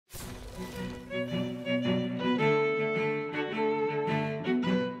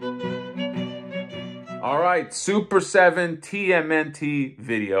All right, Super7 TMNT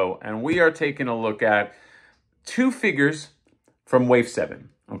video, and we are taking a look at two figures from Wave 7.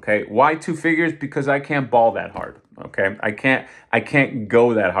 Okay, why two figures? Because I can't ball that hard. Okay, I can't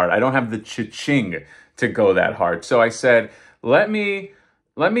go that hard. I don't have the cha-ching to go that hard. So I said, let me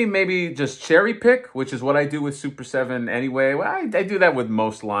maybe just cherry pick, which is what I do with Super7 anyway. Well, I do that with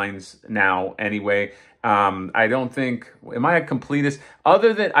most lines now anyway. I don't think, am I a completist?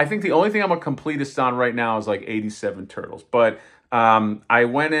 Other than, I think the only thing I'm a completist on right now is like 87 Turtles. But I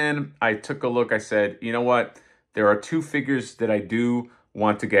went in, I took a look, I said, you know what? There are two figures that I do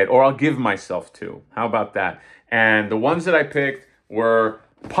want to get, or I'll give myself two. How about that? And the ones that I picked were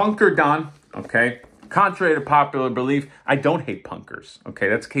Punker Don, okay? Contrary to popular belief, I don't hate punkers. Okay,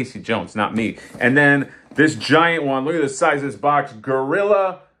 that's Casey Jones, not me. And then this giant one, look at the size of this box,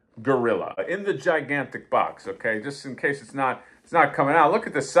 Gorilla, in the gigantic box, okay? Just in case it's not coming out. Look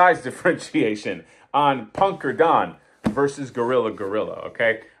at the size differentiation on Punker Don versus Gorilla,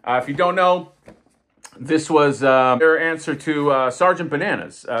 okay? If you don't know, this was their answer to Sergeant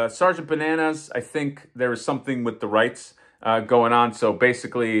Bananas. Sergeant Bananas, I think there is something with the rights going on. So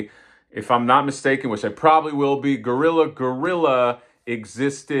basically, if I'm not mistaken, which I probably will be, Gorilla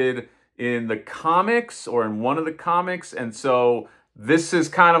existed in the comics or in one of the comics. And so this is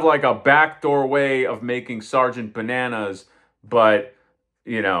kind of like a backdoor way of making Sergeant Bananas, but,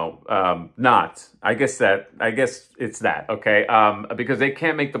 you know, not. I guess it's that, okay? Because they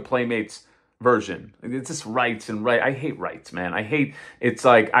can't make the Playmates version. It's just rights and right. I hate rights, man. I hate, it's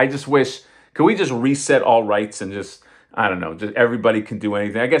like, I just wish, could we just reset all rights and just, I don't know, just everybody can do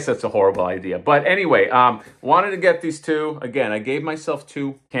anything. I guess that's a horrible idea. But anyway, wanted to get these two. Again, I gave myself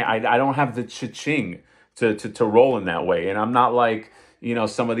two. I don't have the cha-ching to roll in that way. And I'm not like, you know,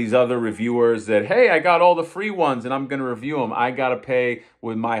 some of these other reviewers that, hey, I got all the free ones and I'm going to review them. I got to pay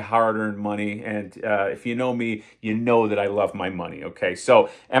with my hard-earned money. And if you know me, you know that I love my money, okay? So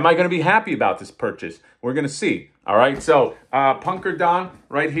am I going to be happy about this purchase? We're going to see, all right? So Punker Don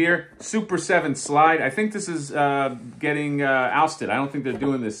right here, Super7 slide. I think this is getting ousted. I don't think they're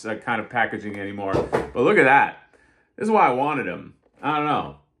doing this kind of packaging anymore. But look at that. This is why I wanted them. I don't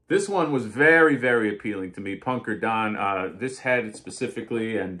know. This one was very, very appealing to me, Punker Don. This head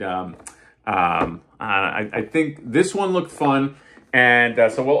specifically, and I think this one looked fun.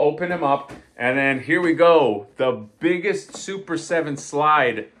 And so we'll open him up, and then here we go. The biggest Super7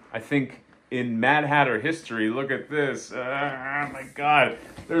 slide, I think, in Mad Hatter history. Look at this. Oh my God.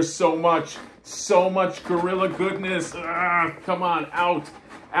 There's so much Gorilla goodness. Come on,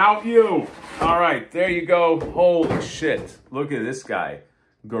 out you. All right, there you go. Holy shit. Look at this guy.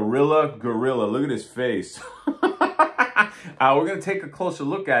 Gorilla. Look at his face. We're going to take a closer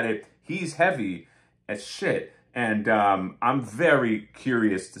look at it. He's heavy as shit. And I'm very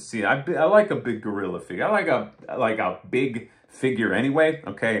curious to see. I like a big gorilla figure. I like a big figure anyway.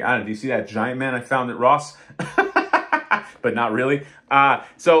 Okay, I don't know. Do you see that giant man I found at Ross? But not really.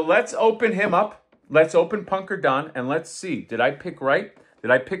 So let's open him up. Let's open Punker Don and let's see. Did I pick right? Did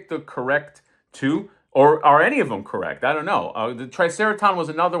I pick the correct two? Or are any of them correct? I don't know. The Triceraton was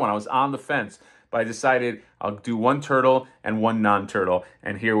another one. I was on the fence. But I decided I'll do one turtle and one non-turtle.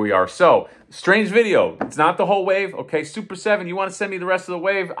 And here we are. So, strange video. It's not the whole wave. Okay, Super7, you want to send me the rest of the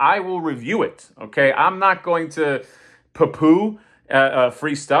wave? I will review it. Okay, I'm not going to poo-poo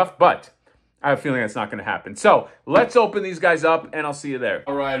free stuff. But I have a feeling that's not going to happen. So, let's open these guys up and I'll see you there.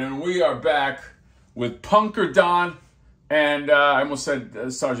 All right, and we are back with Punker Don. And I almost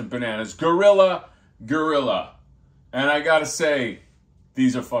said Sergeant Bananas. Gorilla. And I gotta say,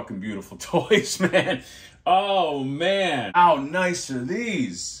 these are fucking beautiful toys, man. Oh, man. How nice are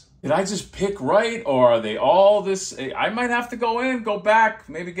these? Did I just pick right, or are they all this? I might have to go back,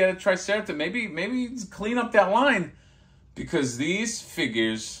 maybe get a Triceratops, maybe clean up that line, because these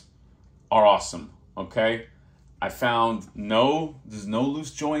figures are awesome, okay? I found there's no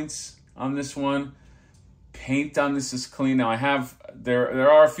loose joints on this one. Paint on this is clean. Now there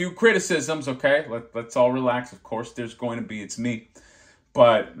are a few criticisms, okay? Let's all relax. Of course there's going to be, it's me.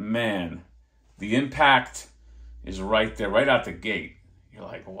 But man, the impact is right there, right out the gate. You're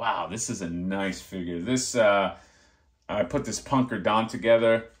like, wow, this is a nice figure. This, I put this Punker Don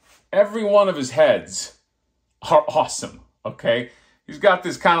together. Every one of his heads are awesome, okay? He's got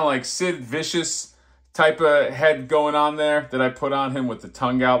this kind of like Sid Vicious type of head going on there that I put on him with the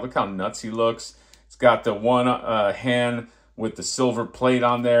tongue out. Look how nuts he looks. It's got the one hand with the silver plate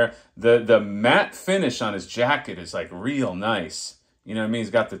on there. The matte finish on his jacket is like real nice. You know what I mean? He's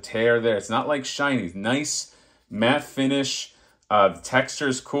got the tear there. It's not like shiny. Nice matte finish. The texture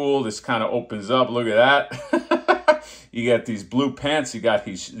is cool. This kind of opens up. Look at that. You got these blue pants. You got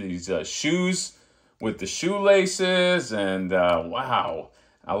these shoes with the shoelaces, and wow,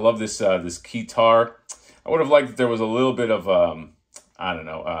 I love this this keytar. I would have liked if there was a little bit of I don't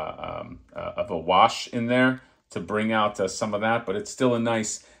know of a wash in there to bring out some of that, but it's still a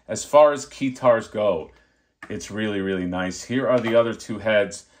nice, as far as keytars go, it's really, really nice. Here are the other two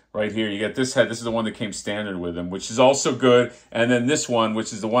heads right here. You get this head. This is the one that came standard with him, which is also good. And then this one,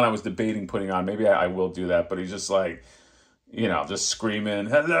 which is the one I was debating putting on. Maybe I will do that, but he's just like, you know, just screaming,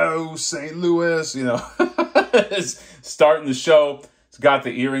 "Hello, St. Louis," you know, starting the show. It's got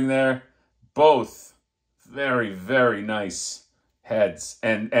the earring there. Both very, very nice heads.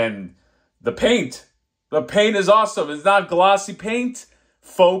 And the paint is awesome. It's not glossy paint,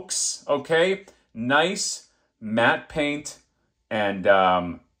 folks, okay? Nice matte paint, and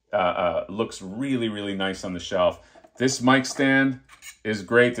looks really, really nice on the shelf. This mic stand is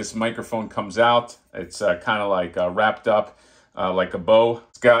great. This microphone comes out. It's kind of like wrapped up like a bow.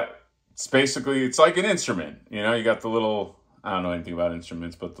 It's basically, it's like an instrument. You know, you got the little, I don't know anything about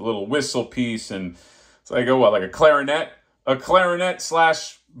instruments, but the little whistle piece, and it's like like a clarinet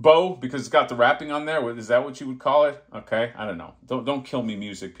slash bow, because it's got the wrapping on there. Is that what you would call it? Okay, I don't know. Don't kill me,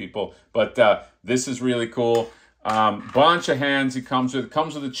 music people. But this is really cool. Bunch of hands it comes with. It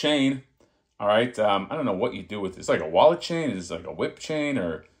comes with a chain. All right. I don't know what you do with this. It's like a wallet chain. Is it like a whip chain,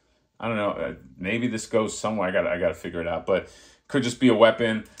 or I don't know. Maybe this goes somewhere. I gotta figure it out. But could just be a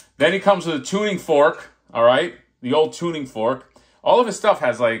weapon. Then he comes with a tuning fork. All right, the old tuning fork. All of his stuff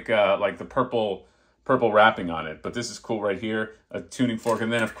has like the purple wrapping on it, but this is cool right here. A tuning fork,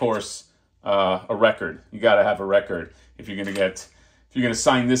 and then of course a record. You gotta have a record if you're gonna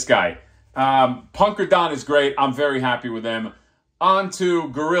sign this guy. Punker Don is great. I'm very happy with them. On to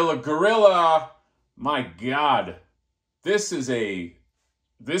Gorilla. My God, this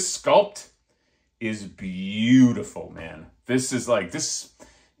sculpt is beautiful, man. This is like this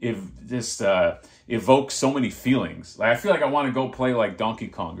evokes so many feelings. Like, I feel like I want to go play like Donkey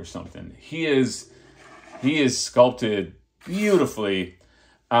Kong or something. He is sculpted beautifully.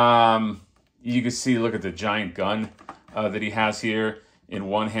 You can see, look at the giant gun that he has here in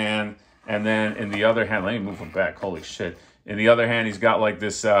one hand. And then in the other hand, let me move him back. Holy shit. In the other hand, he's got like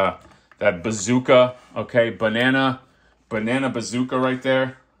this, that bazooka. Okay, banana bazooka right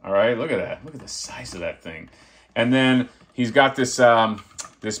there. All right, look at that. Look at the size of that thing. And then he's got this,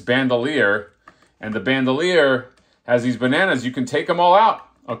 this bandolier. And the bandolier has these bananas. You can take them all out.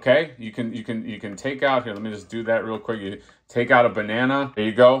 Okay, you can take out here. Let me just do that real quick. You take out a banana. There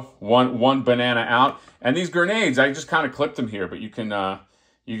you go. One banana out. And these grenades, I just kind of clipped them here, but you can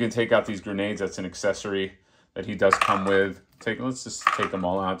take out these grenades. That's an accessory that he does come with. Let's just take them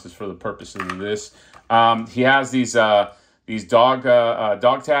all out just for the purposes of this. He has these dog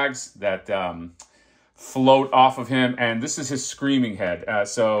tags that float off of him, and this is his screaming head.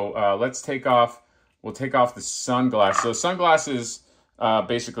 Let's take off. We'll take off the sunglasses. So sunglasses.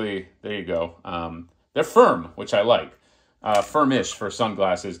 Basically, there you go. They're firm, which I like. Firm-ish for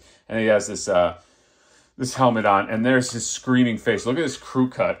sunglasses. And he has this this helmet on, and there's his screaming face. Look at his crew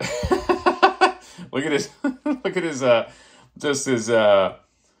cut. Look at his look at his just his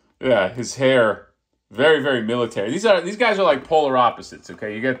his hair. Very, very military. These guys are like polar opposites,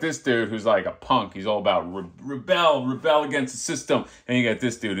 okay? You get this dude who's like a punk. He's all about rebel against the system. And you get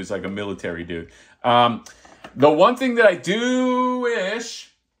this dude who's like a military dude. The one thing that I do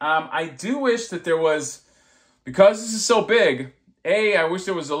wish that there was, because this is so big, I wish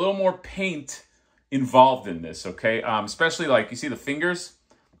there was a little more paint involved in this, okay? Especially like, you see the fingers,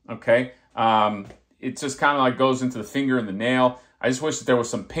 okay? It just kind of like goes into the finger and the nail. I just wish that there was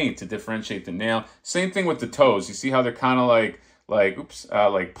some paint to differentiate the nail. Same thing with the toes. You see how they're kind of like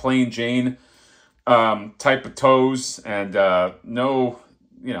plain Jane type of toes, and no,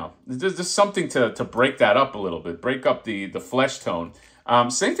 you know, there's just something to break that up a little bit, break up the flesh tone.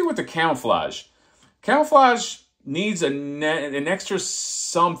 Same thing with the camouflage. Camouflage needs an extra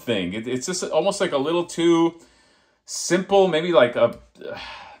something. It's just almost like a little too simple, maybe like a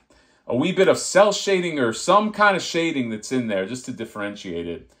wee bit of cell shading or some kind of shading that's in there just to differentiate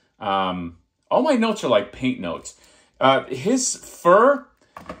it. All my notes are like paint notes. His fur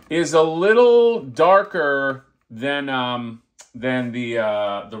is a little darker than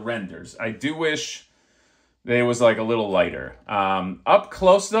the renders. I do wish that it was like a little lighter. Up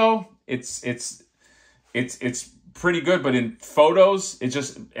close though, it's pretty good, but in photos it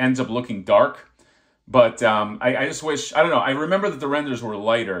just ends up looking dark. But I just wish, I don't know, I remember that the renders were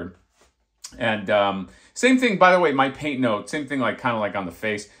lighter. And same thing, by the way, my paint note, same thing, like kind of like on the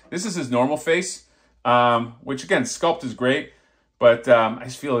face. This is his normal face, which again, sculpt is great, but I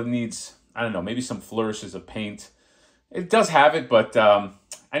just feel it needs, I don't know, maybe some flourishes of paint. It does have it, but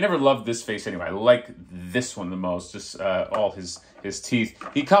I never loved this face anyway. I like this one the most, just all his teeth.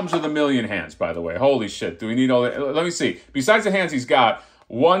 He comes with 1,000,000 hands, by the way. Holy shit, do we need all that? Let me see. Besides the hands he's got,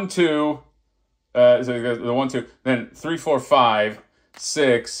 1, 2, so the 1, 2, then 3, 4, 5,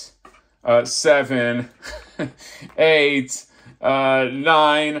 6, 7, 8,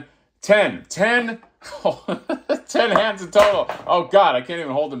 9, 10. 10 hands in total. Oh, God, I can't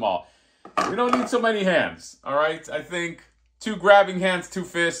even hold them all. We don't need so many hands, all right? I think 2 grabbing hands, 2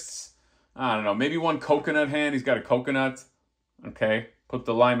 fists. I don't know, maybe 1 coconut hand. He's got a coconut. Okay, put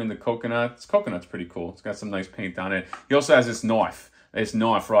the lime in the coconut. This coconut's pretty cool. It's got some nice paint on it. He also has this knife. This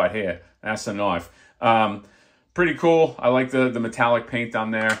knife right here. That's a knife. Pretty cool. I like the metallic paint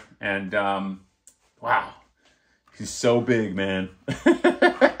on there. And, wow. He's so big, man.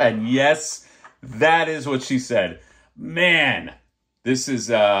 And yes, that is what she said. Man, this is,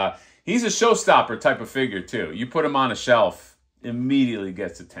 he's a showstopper type of figure, too. You put him on a shelf, immediately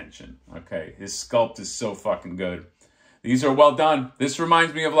gets attention. Okay, his sculpt is so fucking good. These are well done. This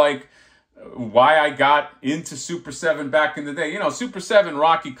reminds me of, like, why I got into Super 7 back in the day. You know, Super 7,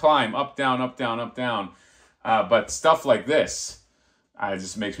 rocky climb, up, down, up, down, up, down. But stuff like this, it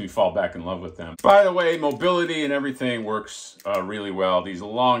just makes me fall back in love with them. By the way, mobility and everything works really well. These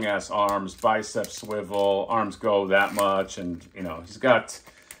long-ass arms, biceps swivel, arms go that much. And, you know, he's got,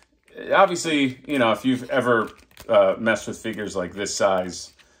 obviously, you know, if you've ever messed with figures like this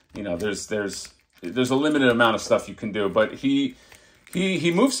size, you know, there's a limited amount of stuff you can do. But he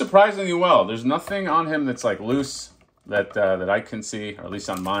moves surprisingly well. There's nothing on him that's, like, loose that I can see, or at least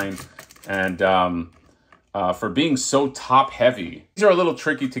on mine. And for being so top heavy, these are a little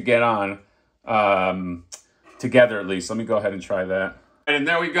tricky to get on together, at least. Let me go ahead and try that. And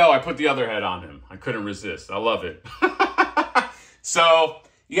there we go. I put the other head on him. I couldn't resist. I love it. So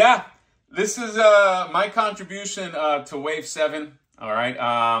yeah, this is my contribution to Wave 7. All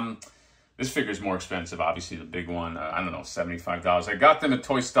right. This figure is more expensive, obviously, the big one. I don't know, $75. I got them at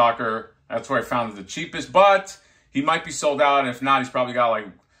Toy Stalker. That's where I found it the cheapest, but he might be sold out. And if not, he's probably got like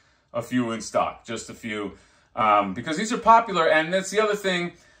a few in stock, just a few, because these are popular. And that's the other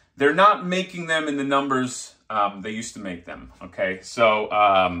thing, they're not making them in the numbers they used to make them. Okay,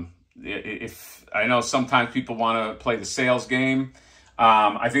 so if I know sometimes people want to play the sales game,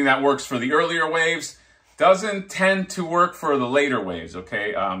 I think that works for the earlier waves. Doesn't tend to work for the later waves.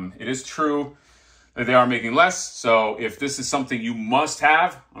 Okay, it is true that they are making less. So if this is something you must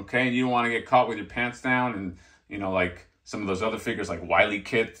have, okay, and you don't want to get caught with your pants down, and you know, like some of those other figures like Wily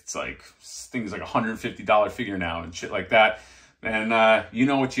Kit, it's like things like $150 figure now and shit like that. And you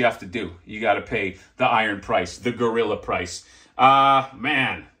know what you have to do. You got to pay the iron price, the gorilla price.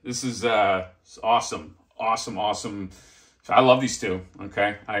 Man, this is awesome, awesome, awesome. I love these two.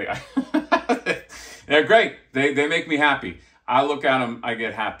 Okay, they're great. They make me happy. I look at them, I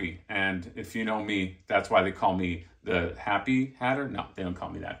get happy. And if you know me, that's why they call me the Happy Hatter. No, they don't call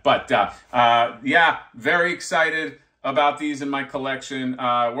me that. But yeah, very excited about these in my collection.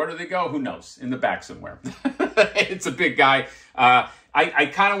 Where do they go? Who knows? In the back somewhere. It's a big guy.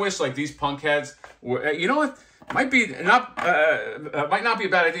 I kind of wish like these punk heads were, you know what? Might not be a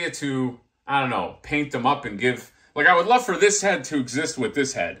bad idea to, I don't know, paint them up and give, like I would love for this head to exist with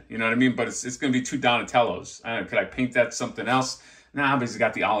this head. You know what I mean? But it's going to be 2 Donatellos. I don't know, could I paint that something else? Nah, but he's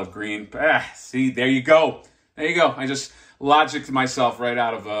got the olive green. See, there you go. There you go. I just logicked myself right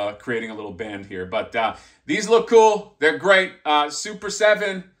out of creating a little band here. But these look cool. They're great. Super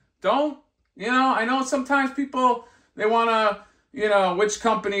 7. Don't, you know, I know sometimes people, they want to, you know, which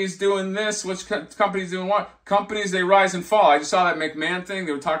company's doing this, which company's doing what. Companies, they rise and fall. I just saw that McMahon thing.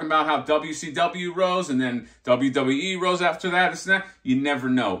 They were talking about how WCW rose and then WWE rose after that. This and that. You never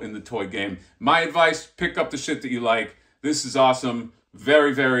know in the toy game. My advice, pick up the shit that you like. This is awesome.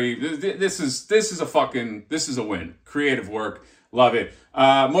 Very, very, this is a win. Creative work. Love it.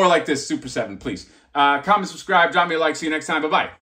 More like this, Super 7, please. Comment, subscribe, drop me a like. See you next time. Bye-bye.